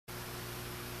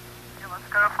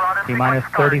T-minus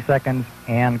 30 seconds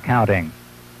and counting.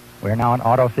 We're now in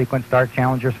auto sequence start.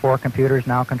 Challenger's 4 computers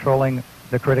now controlling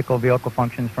the critical vehicle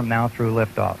functions from now through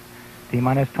liftoff.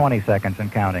 T-minus 20 seconds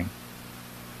and counting.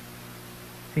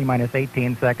 T-minus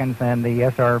 18 seconds and the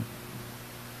SR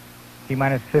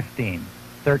T-minus 15,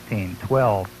 13,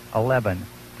 12, 11,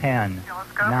 10,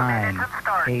 9,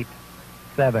 8,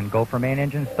 7. Go for main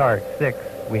engine start. 6.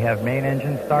 We have main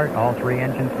engine start. All 3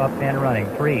 engines up and running.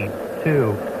 3,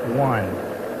 2, 1.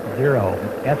 0.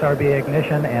 SRB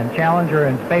ignition, and Challenger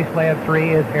in Space Lab 3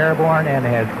 is airborne and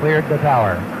has cleared the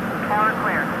tower. Tower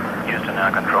clear. Houston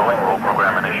now controlling. Roll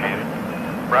program initiated.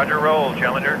 Roger, roll,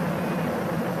 Challenger.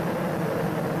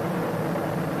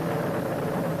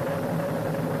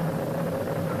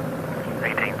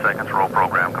 Seconds, roll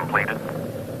program completed.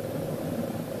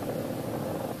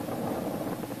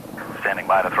 Standing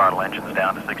by to throttle engines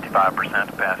down to 65%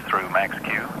 to pass through max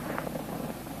Q.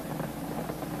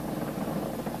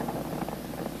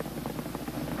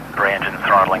 Three engines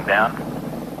throttling down.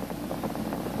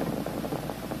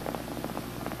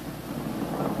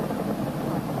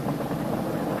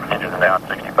 Engines down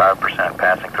 65%,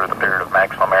 passing through the period of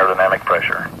maximum aerodynamic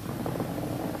pressure.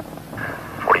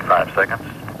 45 seconds.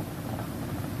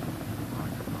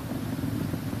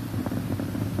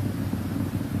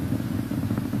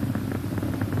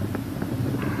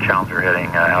 Challenger heading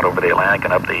out over the Atlantic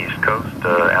and up the East Coast,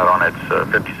 out on its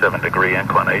 57-degree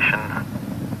inclination.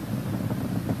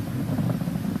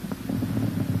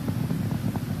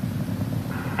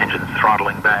 Engines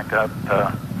throttling back up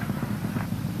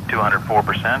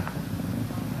 204%.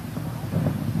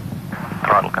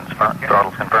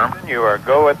 Throttle's confirmed. You are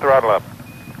go at throttle up.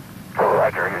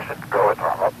 Roger, you should go at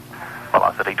throttle up.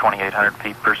 Velocity 2,800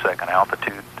 feet per second.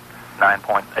 Altitude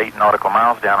 9.8 nautical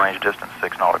miles. Downrange distance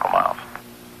 6 nautical miles.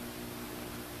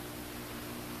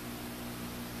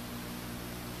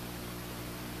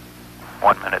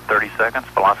 1 minute 30 seconds,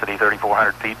 velocity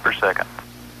 3,400 feet per second.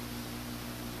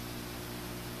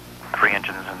 3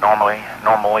 engines normally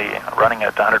running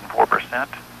at 104%.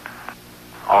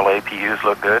 All APUs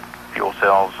look good. Fuel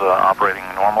cells operating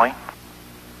normally.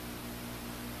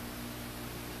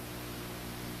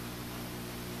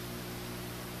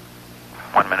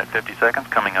 One minute 50 seconds,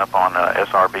 coming up on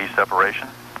SRB separation.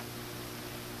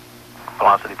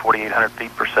 Velocity 4,800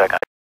 feet per second.